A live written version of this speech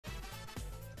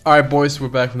Alright boys, we're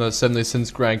back from the 70 Cents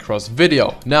Grand Cross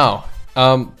video. Now,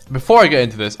 before I get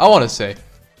into this, I want to say,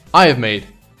 I have made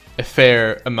a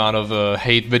fair amount of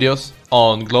hate videos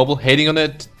on Global, hating on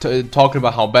it, talking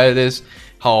about how bad it is,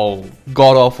 how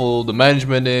god-awful the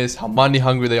management is, how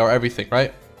money-hungry they are, everything,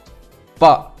 right?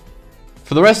 But,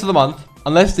 for the rest of the month,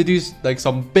 unless they do like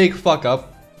some big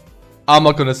fuck-up, I'm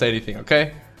not gonna say anything,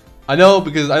 okay? I know,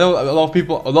 because I know a lot of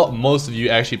people, most of you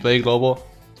actually play Global,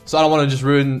 so I don't want to just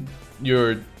ruin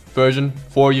your version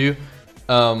for you.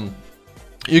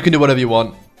 You can do whatever you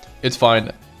want, it's fine.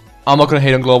 I'm not gonna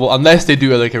hate on Global unless they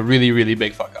do like a really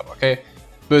big fuck up, okay?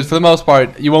 But for the most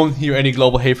part, you won't hear any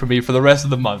Global hate from me for the rest of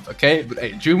the month, okay? But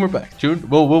hey, June we're back. June,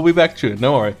 we'll be back June,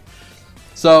 don't worry.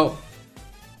 So,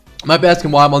 might be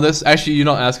asking why I'm on this. Actually, you're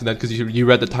not asking that because you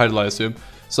read the title, I assume.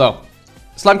 So,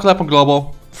 Slime Collab on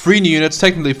Global, 3 new units,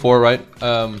 technically 4, right?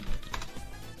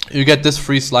 You get this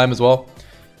free slime as well.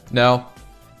 Now,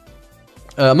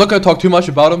 I'm not going to talk too much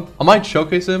about him. I might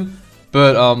showcase him,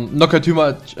 but I'm not going to too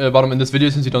much about him in this video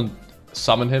since you don't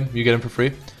summon him. You get him for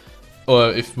free. Or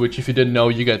if you didn't know,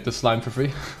 you get the slime for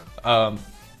free. But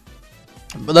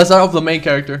let's start off with the main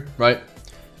character, right? I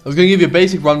was going to give you a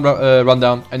basic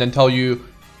rundown and then tell you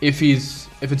if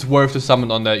it's worth to summon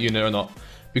on that unit or not.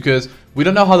 Because we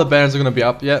don't know how the banners are going to be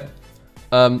up yet.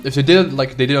 If they did it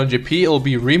like they did on GP, it'll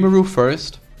be Rimuru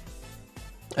first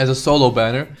as a solo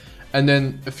banner. And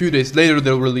then a few days later,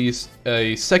 they'll release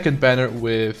a second banner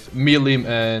with Milim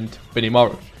and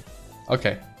Benimaru.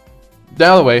 Okay. The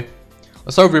other way,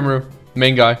 let's start with Rimuru,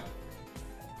 main guy.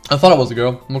 I thought it was a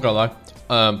girl, I'm not gonna lie.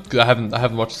 Because I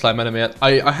haven't watched Slime anime yet.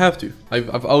 I have to.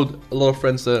 I've owed a lot of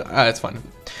friends that it's fine.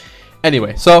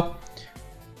 Anyway, so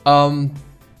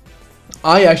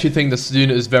I actually think this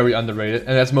unit is very underrated,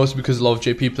 and that's mostly because a lot of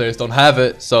JP players don't have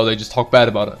it, so they just talk bad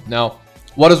about it. Now,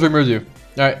 what does Rimuru do?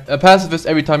 Alright, a pacifist,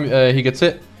 every time he gets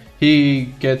hit, he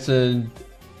gets an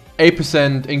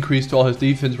 8% increase to all his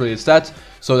defense related stats.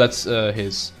 So that's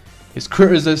his crit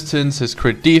resistance, his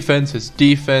crit defense, his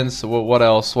defense, what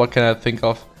else? What can I think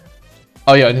of?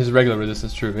 Oh yeah, and his regular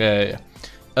resistance, true, yeah.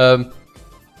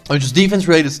 Just defense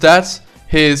related stats,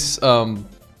 his,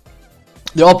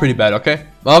 they're all pretty bad, okay? I'm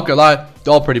not gonna lie,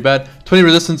 they're all pretty bad. 20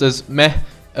 resistance is meh,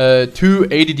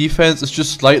 280 defense is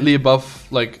just slightly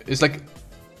above, like, it's like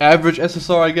average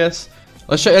SSR, I guess.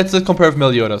 Let's compare with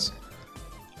Meliodas.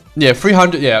 Yeah,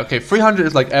 300. Yeah, okay. 300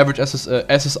 is like average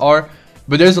SSR,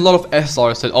 but there's a lot of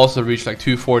SRs that also reach like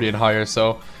 240 and higher.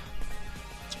 So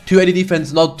 280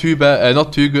 defense, not too bad,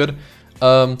 not too good.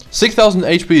 6000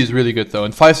 HP is really good though,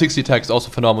 and 560 attack is also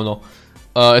phenomenal.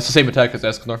 It's the same attack as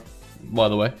Escanor, by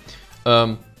the way.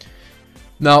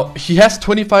 Now he has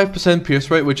 25%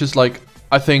 pierce rate, which is like,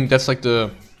 I think that's like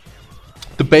the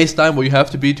baseline where you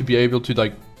have to be able to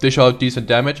like dish out decent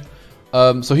damage.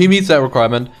 So he meets that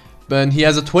requirement. Then he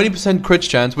has a 20% crit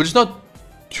chance, which is not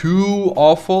too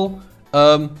awful.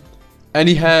 And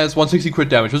he has 160 crit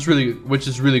damage, which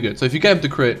is really good. So if you get him to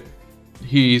crit,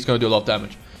 he's gonna do a lot of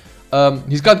damage.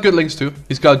 He's got good links too.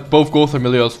 He's got both Goth and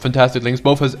Melios, fantastic links.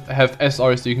 Both have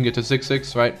SRs that you can get to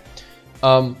 6/6, right?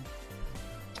 Other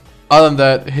than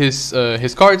that,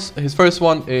 his cards. His first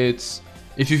one, it's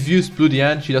if you've used Blue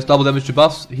Diane, she does double damage to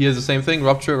buffs. He has the same thing,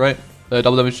 Rupture, right?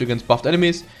 Double damage against buffed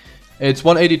enemies. It's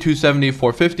 180, 270,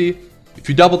 450. If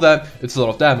you double that, it's a lot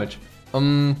of damage.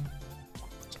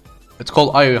 It's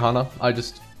called Ayohana. I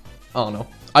don't know.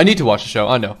 I need to watch the show,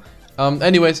 I know.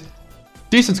 Anyways,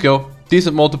 decent skill,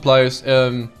 decent multipliers.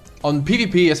 On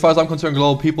PvP, as far as I'm concerned,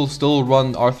 global people still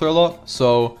run Arthur a lot,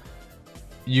 so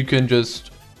you can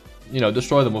just,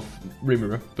 destroy them with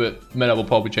Rimuru, but meta will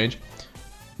probably change.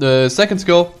 The second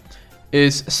skill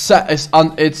is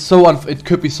it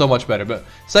could be so much better, but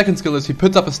second skill is he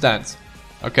puts up a stance,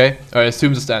 okay, or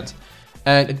assumes a stance,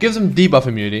 and it gives him debuff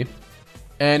immunity,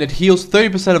 and it heals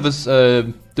 30% of his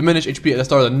diminished HP at the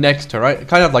start of the next turn, right?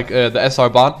 Kind of like the SR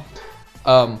bond.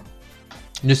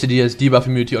 Just that he has debuff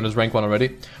immunity on his rank 1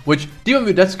 already, which debuff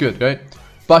immunity, that's good, right?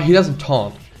 But he doesn't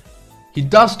taunt. He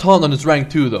does taunt on his rank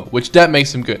 2 though, which that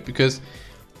makes him good because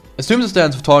assumes a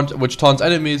stance of taunt, which taunts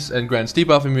enemies and grants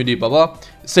debuff immunity, blah blah.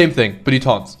 Same thing, but he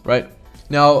taunts, right?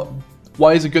 Now,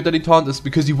 why is it good that he taunts? It's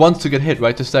because he wants to get hit,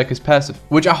 right, to stack his passive.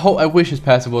 Which I wish his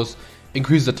passive was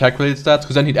increases attack related stats,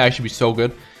 because then he'd actually be so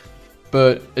good.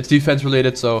 But it's defense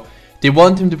related, so they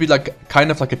want him to be like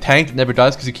kind of like a tank that never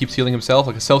dies because he keeps healing himself,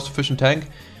 like a self-sufficient tank.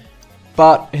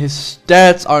 But his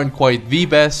stats aren't quite the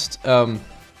best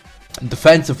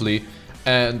defensively,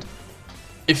 and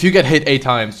if you get hit 8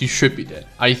 times, you should be dead.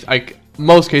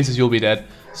 Most cases you'll be dead.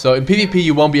 So in PvP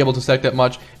you won't be able to stack that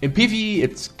much. In PvE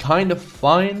it's kind of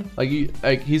fine. Like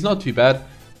he's not too bad.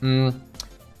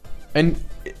 And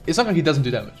it's not like he doesn't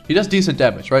do damage. He does decent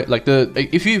damage, right? Like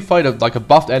if you fight a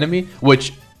buffed enemy,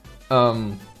 which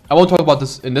I won't talk about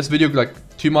this in this video like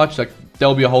too much. Like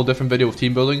there'll be a whole different video of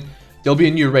team building. There'll be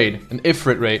a new raid, an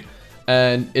Ifrit raid,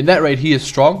 and in that raid he is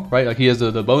strong, right? Like he has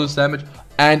the bonus damage,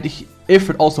 and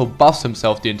Ifrit also buffs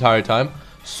himself the entire time,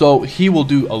 so he will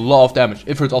do a lot of damage.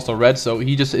 Ifrit's also red, so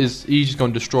he's just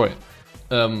going to destroy it.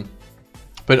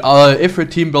 But Ifrit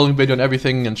team building video and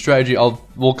everything and strategy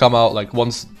will come out like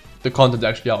once the content's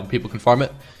actually out and people can farm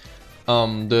it.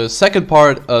 The second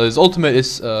part, his ultimate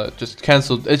is just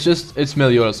cancelled. It's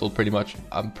Meliodas ult pretty much.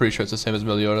 I'm pretty sure it's the same as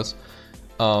Meliodas.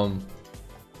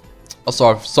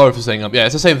 Sorry for saying yeah,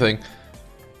 it's the same thing.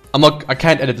 I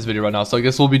can't edit this video right now, so I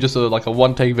guess it will be just like a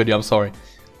one-take video. I'm sorry.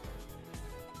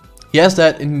 He has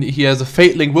that, and he has a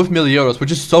Fate link with Meliodas,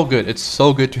 which is so good. It's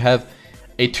so good to have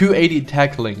a 280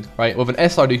 attack link, right? With an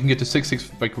SR, you can get to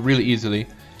 6-6 like really easily.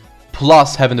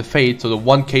 Plus having the Fate, so the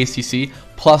 1k CC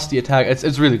plus the attack.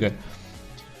 It's really good.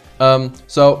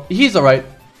 So he's alright.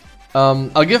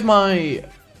 I'll give my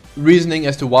reasoning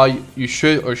as to why you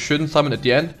should or shouldn't summon at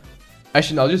the end.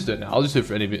 Actually, no, I'll just do it now. I'll just do it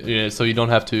for any video, so you don't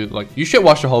have to like. You should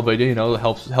watch the whole video. You know, it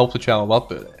helps the channel out,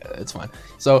 but it's fine.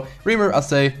 So Reamer, I'll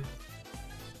say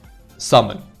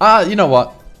summon. You know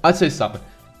what? I'd say summon.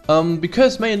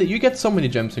 Because mainly you get so many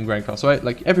gems in Grand Cross, right?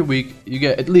 Like every week you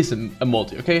get at least a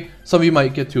multi, okay? Some of you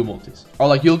might get 2 multis, or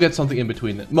like you'll get something in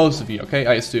between it. Most of you, okay?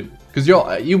 I assume, because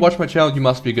you watch my channel, you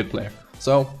must be a good player.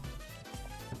 So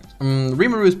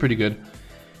Rimuru is pretty good.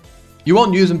 You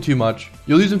won't use him too much.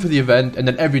 You'll use him for the event, and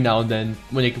then every now and then,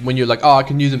 when you're like, oh, I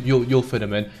can use him, you'll fit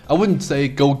him in. I wouldn't say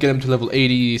go get him to level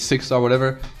 86 or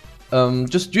whatever.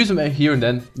 Just use him here and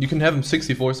then. You can have him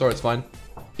 64 star, it's fine.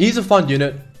 He's a fun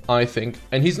unit, I think,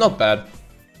 and he's not bad.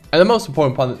 And the most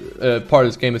important part of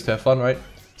this game is to have fun, right?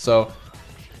 So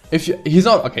if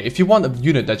you want a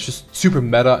unit that's just super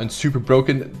meta and super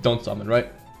broken, don't summon,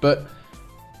 right? But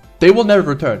they will never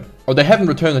return, or they haven't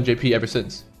returned on JP ever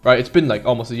since, right? It's been like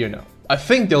almost a year now. I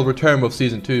think they'll return with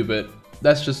season 2, but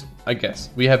that's just I guess.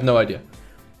 We have no idea.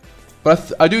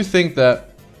 But I do think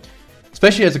that,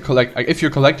 especially as a if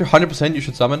you're a collector, 100% you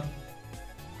should summon.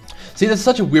 See, that's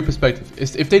such a weird perspective.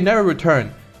 If they never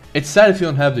return, it's sad if you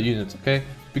don't have the units, okay?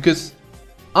 Because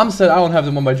I'm sad I don't have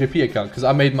them on my JP account, because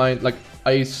I made mine, like,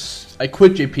 I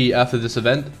quit JP after this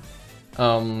event,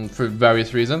 for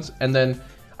various reasons, and then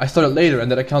I started later,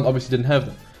 and that account obviously didn't have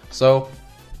them. So,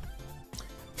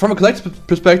 from a collector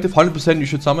perspective, 100% you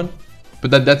should summon,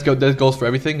 but that goes for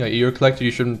everything. Like, you're a collector,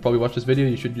 you shouldn't probably watch this video,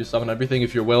 you should just summon everything.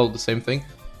 If you're well, the same thing.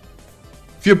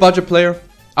 If you're a budget player,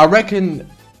 I reckon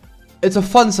it's a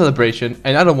fun celebration,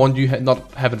 and I don't want you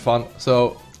not having fun,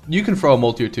 so you can throw a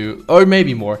multi or 2, or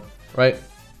maybe more, right?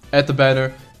 At the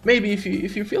banner. Maybe if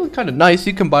you're feeling kind of nice,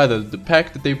 you can buy the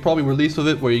pack that they probably released with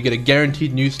it, where you get a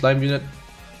guaranteed new slime unit.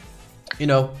 You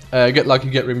know, get lucky,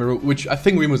 get Rimuru, which I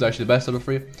think Rimuru is actually the best out of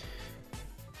 3.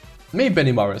 Maybe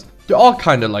Benimaris. They're all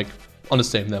kind of like on the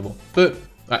same level. But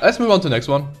let's move on to the next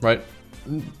one, right?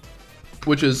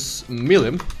 Which is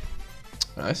Milium.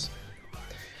 Nice.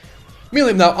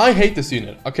 Milium, now I hate this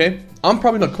unit, okay? I'm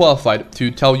probably not qualified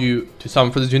to tell you to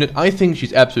summon for this unit. I think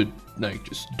she's absolute, like,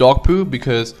 just dog poo,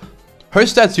 because her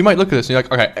stats, you might look at this and you're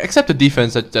like, okay, except the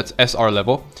defense that's SR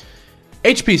level.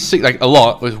 HP 6, like a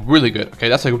lot, was really good. Okay,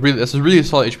 that's a really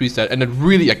solid HP stat, and then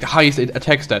really like the highest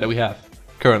attack stat that we have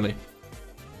currently.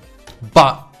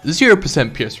 But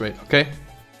 0% pierce rate, okay?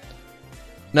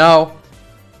 Now,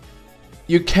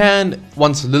 you can,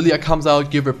 once Lilia comes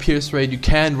out, give her pierce rate. You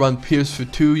can run pierce for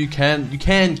 2. You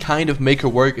can kind of make her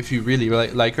work if you really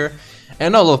like her.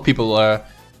 And a lot of people love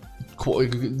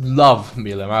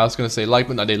Milium. I was gonna say like,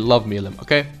 but no, they love Milium.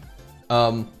 Okay.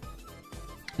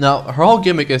 Now her whole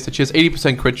gimmick is that she has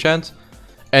 80% crit chance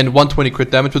and 120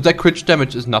 crit damage. But that crit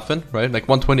damage is nothing, right? Like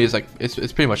 120 is like it's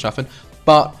pretty much nothing.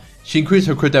 But she increases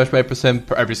her crit damage by 8%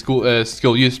 per every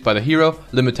skill used by the hero,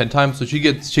 limit 10 times, so she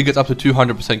gets up to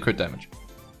 200% crit damage.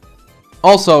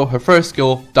 Also, her first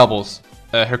skill doubles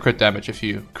her crit damage if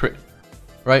you crit,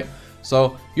 right?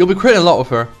 So you'll be critting a lot with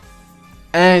her,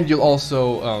 and you'll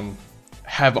also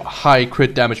have a high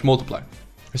crit damage multiplier.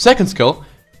 Her second skill,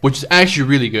 which is actually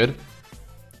really good,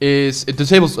 is it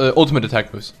disables ultimate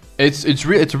attack boost. It's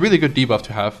a really good debuff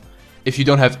to have. If you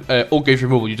don't have ult gauge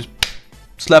removal, you just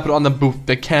slap it on them, boof,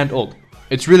 they can't ult.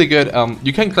 It's really good.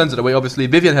 You can cleanse it away, obviously.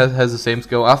 Vivian has the same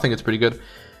skill. I think it's pretty good.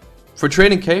 For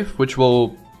Training Cave, which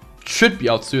should be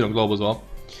out soon on Global as well,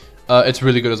 it's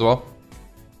really good as well.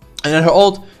 And then her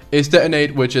ult is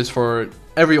Detonate, which is for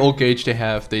every ult gauge they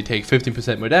have, they take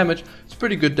 15% more damage. It's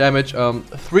pretty good damage.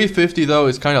 350 though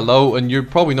is kind of low, and you're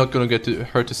probably not going to get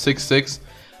her to 6-6.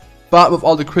 But with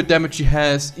all the crit damage she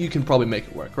has, you can probably make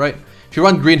it work, right? If you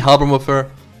run Green Halberd with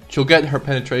her, she'll get her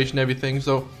penetration and everything,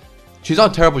 so she's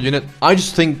not a terrible unit. I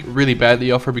just think really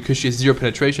badly of her because she has 0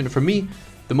 penetration. For me,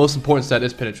 the most important stat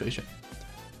is penetration.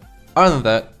 Other than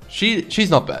that, she's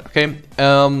not bad, okay?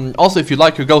 Also, if you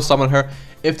like her, go summon her.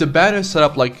 If the banner is set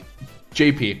up like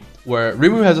JP, where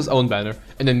Rimu has his own banner,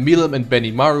 and then Milim and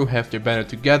Benimaru have their banner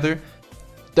together,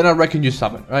 then I reckon you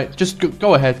summon, right? Just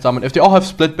go ahead, summon. If they all have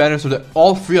split banners, so they're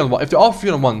all 3 on 1, if they're all 3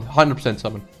 on 1, 100%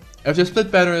 summon. If they're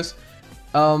split banners,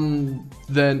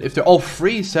 then if they're all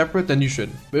 3 separate, then you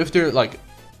shouldn't. But if they're like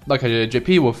a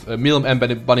JP with Milim and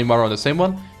Benimaru on the same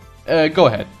one, go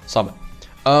ahead, summon.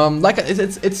 Like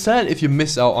it's sad if you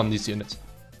miss out on these units.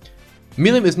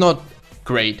 Milim is not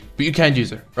great, but you can't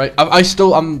use her, right?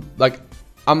 I'm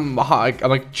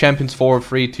like champions 4,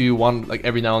 3, 2, 1, like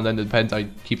every now and then. It depends. I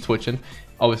keep switching,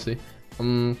 obviously.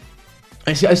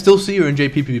 I still see her in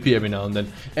JP PvP every now and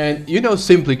then. And you know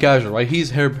Simply Casual, right?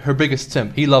 He's her biggest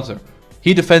simp. He loves her.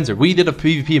 He defends her. We did a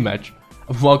PvP match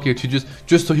of Valkyrie to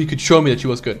just so he could show me that she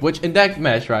was good. Which in that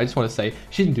match, right? I just want to say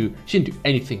she didn't do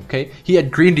anything. Okay, he had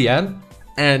Green Diane,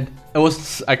 and it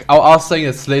was like I was saying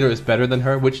that Slater is better than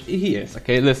her, which he is.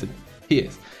 Okay, listen, he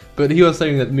is. But he was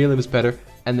saying that Milim is better,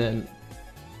 and then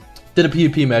did a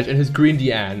PvP match, and his Green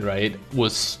Diane, right,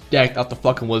 was stacked out the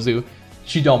fucking wazoo.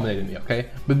 She dominated me, okay?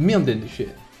 But Milim didn't do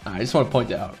shit. I just want to point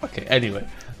that out. Okay, anyway.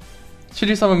 Should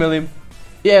you summon Milim?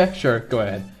 Yeah, sure, go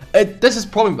ahead. This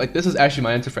is actually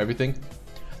my answer for everything.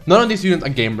 None of these units are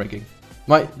game breaking.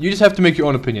 Right? You just have to make your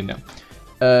own opinion now.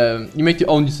 You make your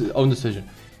own decision.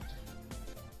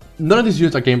 None of these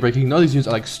units are game breaking. None of these units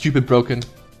are like stupid broken.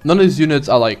 None of these units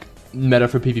are like meta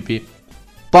for PvP.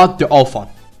 But they're all fun.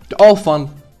 They're all fun.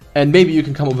 And maybe you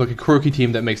can come up with like a quirky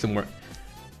team that makes them work.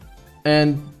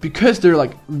 And because they're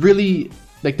like really,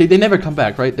 like they never come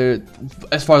back, right? They're,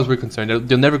 as far as we're concerned,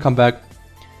 they'll never come back.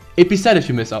 It'd be sad if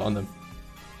you miss out on them,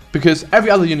 because every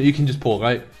other unit you can just pull,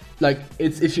 right? Like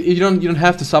it's if you don't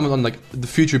have to summon on like the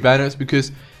future banners,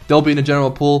 because they'll be in a general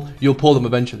pool. You'll pull them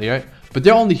eventually, right? But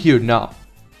they're only here now,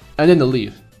 and then they'll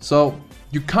leave. So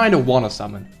you kind of want to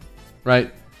summon,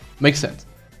 right? Makes sense.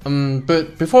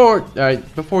 But before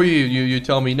you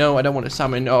tell me no, I don't want to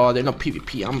summon. Oh, they're not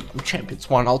PvP. I'm champion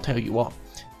Swan. I'll tell you what.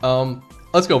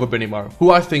 Let's go over Benimaru,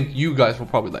 who I think you guys will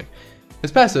probably like.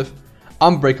 His passive,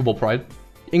 Unbreakable Pride,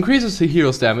 increases the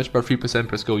hero's damage by 3%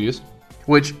 per skill use,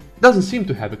 which doesn't seem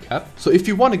to have a cap. So if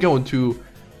you want to go into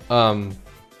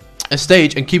a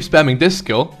stage and keep spamming this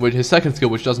skill with his second skill,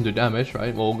 which doesn't do damage,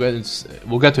 right? We'll get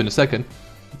to in a second,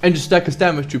 and just stack his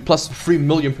damage to plus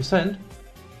 3,000,000%.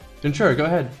 Then sure, go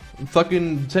ahead.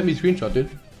 Fucking send me a screenshot, dude.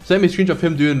 Send me a screenshot of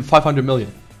him doing 500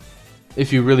 million.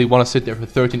 If you really want to sit there for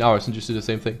 13 hours and just do the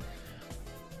same thing.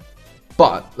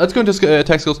 But let's go into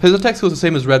attack skills. His attack skills are the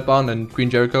same as Red Bond and Green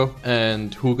Jericho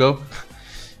and Hugo,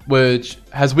 which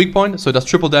has weak point, so it does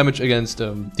triple damage against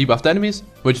debuffed enemies,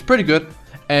 which is pretty good.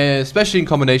 And especially in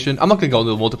combination. I'm not gonna go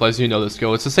into the multipliers, you know the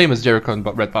skill. It's the same as Jericho and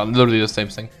Red Bond, literally the same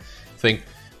thing.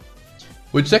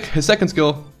 Which his second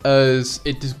skill is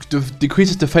it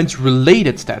decreases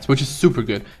defense-related stats, which is super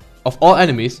good, of all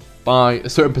enemies by a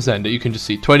certain percent that you can just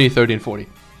see, 20, 30, and 40.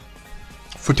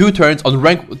 For 2 turns on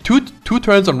rank two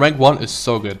turns on rank 1 is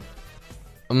so good.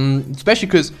 Especially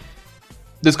because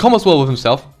this combos well with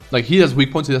himself. Like he has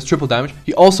weak points, he does triple damage.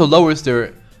 He also lowers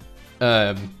their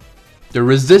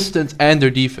resistance and their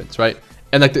defense, right?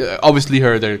 And like obviously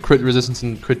their crit resistance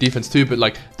and crit defense too, but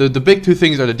like the big 2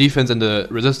 things are the defense and the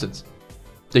resistance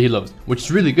that he lowers, which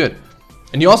is really good.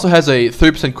 And he also has a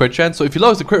 30% crit chance, so if he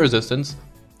lowers the crit resistance,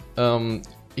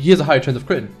 he has a higher chance of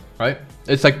critting, right?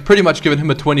 It's like pretty much giving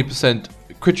him a 20%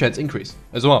 crit chance increase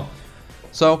as well.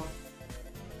 So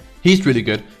he's really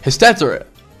good. His stats are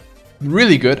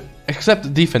really good, except the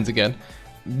defense again.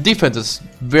 Defense is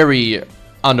very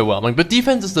underwhelming, but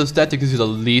defense is the stat that gives you the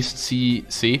least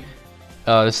CC.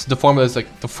 The formula is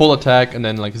like the full attack and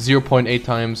then like 0.8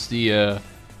 times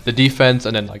the defense,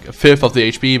 and then like a fifth of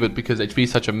the HP, but because HP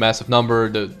is such a massive number,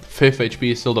 the 5th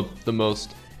HP is still the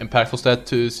most impactful stat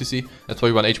to CC. That's why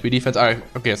we run HP defense. I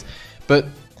guess. But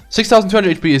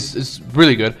 6,200 HP is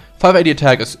really good. 580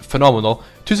 attack is phenomenal.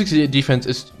 268 defense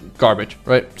is garbage,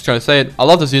 right? Just trying to say it. I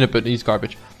love this unit, but he's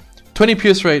garbage. 20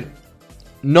 pierce rate,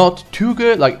 not too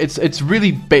good. Like it's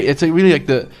really really like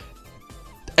the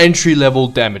entry level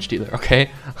damage dealer. Okay,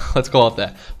 let's call it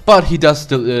that. But he does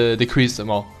still decrease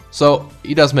them all. So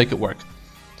he does make it work.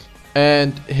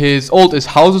 And his ult is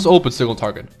houses ult but still on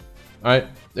target. Alright?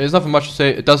 There's nothing much to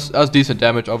say. It does decent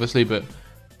damage obviously, but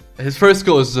his first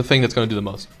skill is the thing that's gonna do the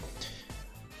most.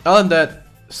 Other than that,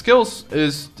 skills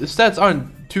is the stats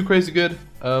aren't too crazy good.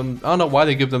 I don't know why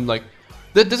they give them like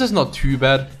this is not too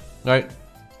bad, right?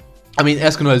 I mean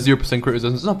Eskimo has 0% crit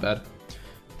resistance, it's not bad.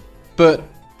 But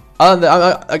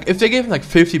if they gave him like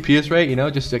 50 PS rate, you know,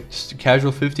 just a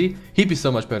casual 50, he'd be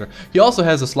so much better. He also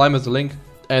has a slime as a link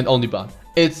and only ban.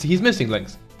 He's missing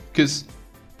links because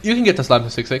you can get the slime to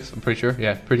 6x, I'm pretty sure,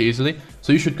 yeah, pretty easily.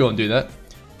 So you should go and do that.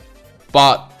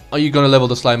 But are you gonna level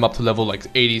the slime up to level like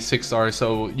 86 stars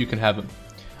so you can have him?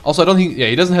 Also, I don't think, yeah,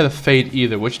 he doesn't have a fade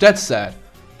either, which that's sad.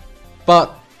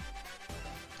 But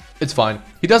it's fine.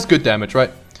 He does good damage,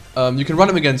 right? You can run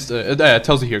him against, it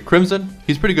tells you here, Crimson.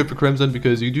 He's pretty good for Crimson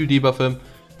because you do debuff him,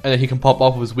 and then he can pop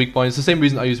off of his weak point. It's the same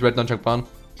reason I use Red Nunchuck Ban.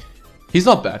 He's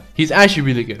not bad. He's actually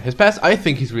really good. His pass, I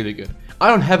think he's really good. I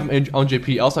don't have him on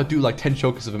JP, else I do like 10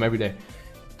 showcases of him every day.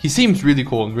 He seems really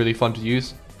cool and really fun to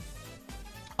use.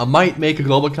 I might make a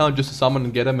global account just to summon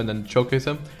and get him and then showcase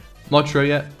him. Not sure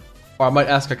yet. Or I might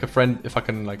ask like a friend if I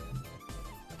can like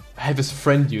have his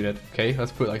friend unit. Okay,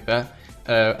 let's put it like that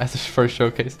as his first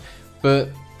showcase. But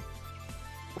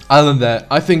other than that,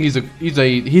 I think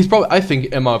he's probably, I think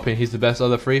in my opinion, he's the best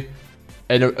of the three,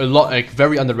 and a lot like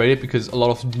very underrated because a lot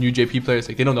of the new JP players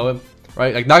like they don't know him,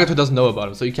 right? Like Nagato doesn't know about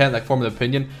him, so you can't like form an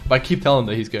opinion. But I keep telling him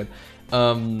that he's good.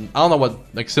 I don't know what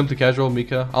like Simply Casual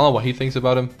Mika. I don't know what he thinks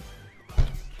about him.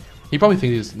 He probably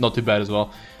thinks he's not too bad as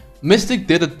well. Mystic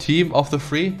did a team of the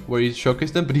three where he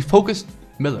showcased them, but he focused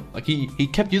Miller. Like he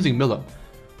kept using Miller.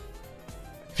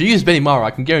 If you use Benimaru,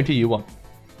 I can guarantee you won.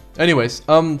 Anyways,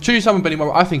 should you summon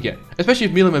Benimaru? I think yeah. Especially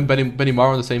if Milam and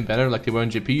Benimaru on the same banner like they were in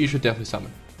GP, you should definitely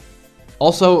summon.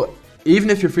 Also, even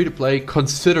if you're free to play,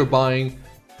 consider buying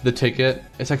the ticket.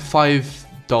 It's like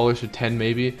 $5 or 10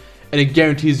 maybe, and it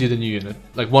guarantees you the new unit,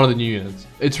 like one of the new units.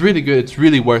 It's really good. It's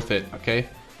really worth it. Okay.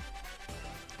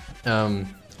 Other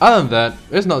than that,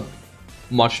 there's not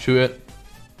much to it.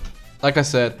 Like I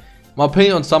said, my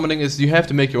opinion on summoning is you have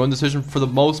to make your own decision for the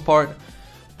most part.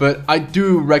 But I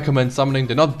do recommend summoning.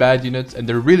 They're not bad units and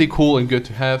they're really cool and good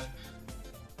to have.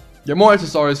 They're more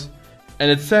accessories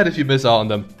and it's sad if you miss out on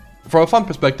them. From a fun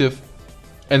perspective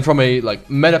and from a like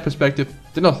meta perspective,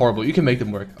 they're not horrible. You can make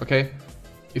them work, okay?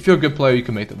 If you're a good player, you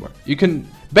can make them work. You can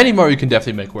Benimaru you can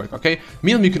definitely make work, okay?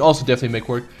 Milam you can also definitely make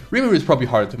work. Rimuru is probably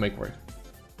harder to make work.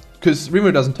 Because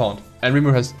Rimuru doesn't taunt, and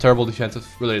Rimuru has terrible defensive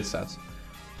related stats.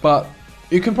 But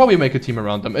you can probably make a team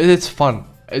around them. It's fun.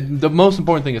 The most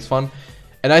important thing is fun.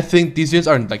 And I think these units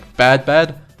aren't like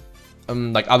bad,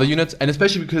 like other units. And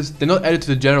especially because they're not added to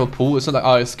the general pool. It's not like,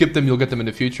 oh, skip them, you'll get them in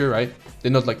the future, right?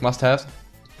 They're not like must-haves.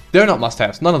 They're not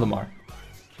must-haves. None of them are.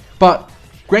 But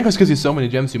Grand Cross gives you so many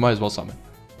gems, you might as well summon.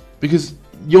 Because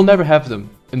you'll never have them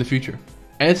in the future.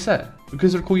 And it's sad,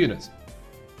 because they're cool units.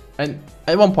 And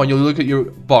at one point, you'll look at your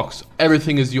box.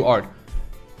 Everything is your art.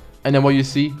 And then what you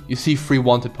see? You see 3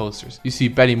 wanted posters. You see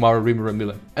Benimaru, Rimuru, and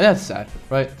Milan. And that's sad,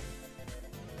 right?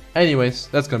 Anyways,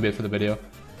 that's gonna be it for the video.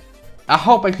 I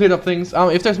hope I cleared up things.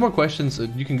 If there's more questions,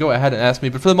 you can go ahead and ask me.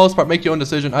 But for the most part, make your own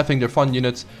decision. I think they're fun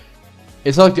units.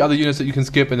 It's not like the other units that you can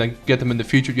skip and then get them in the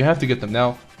future. You have to get them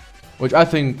now. Which I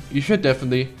think you should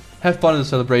definitely have fun in the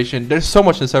celebration. There's so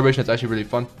much in the celebration that's actually really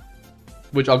fun.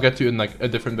 Which I'll get to in like a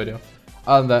different video.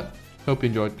 Other than that, hope you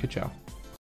enjoyed. Ciao.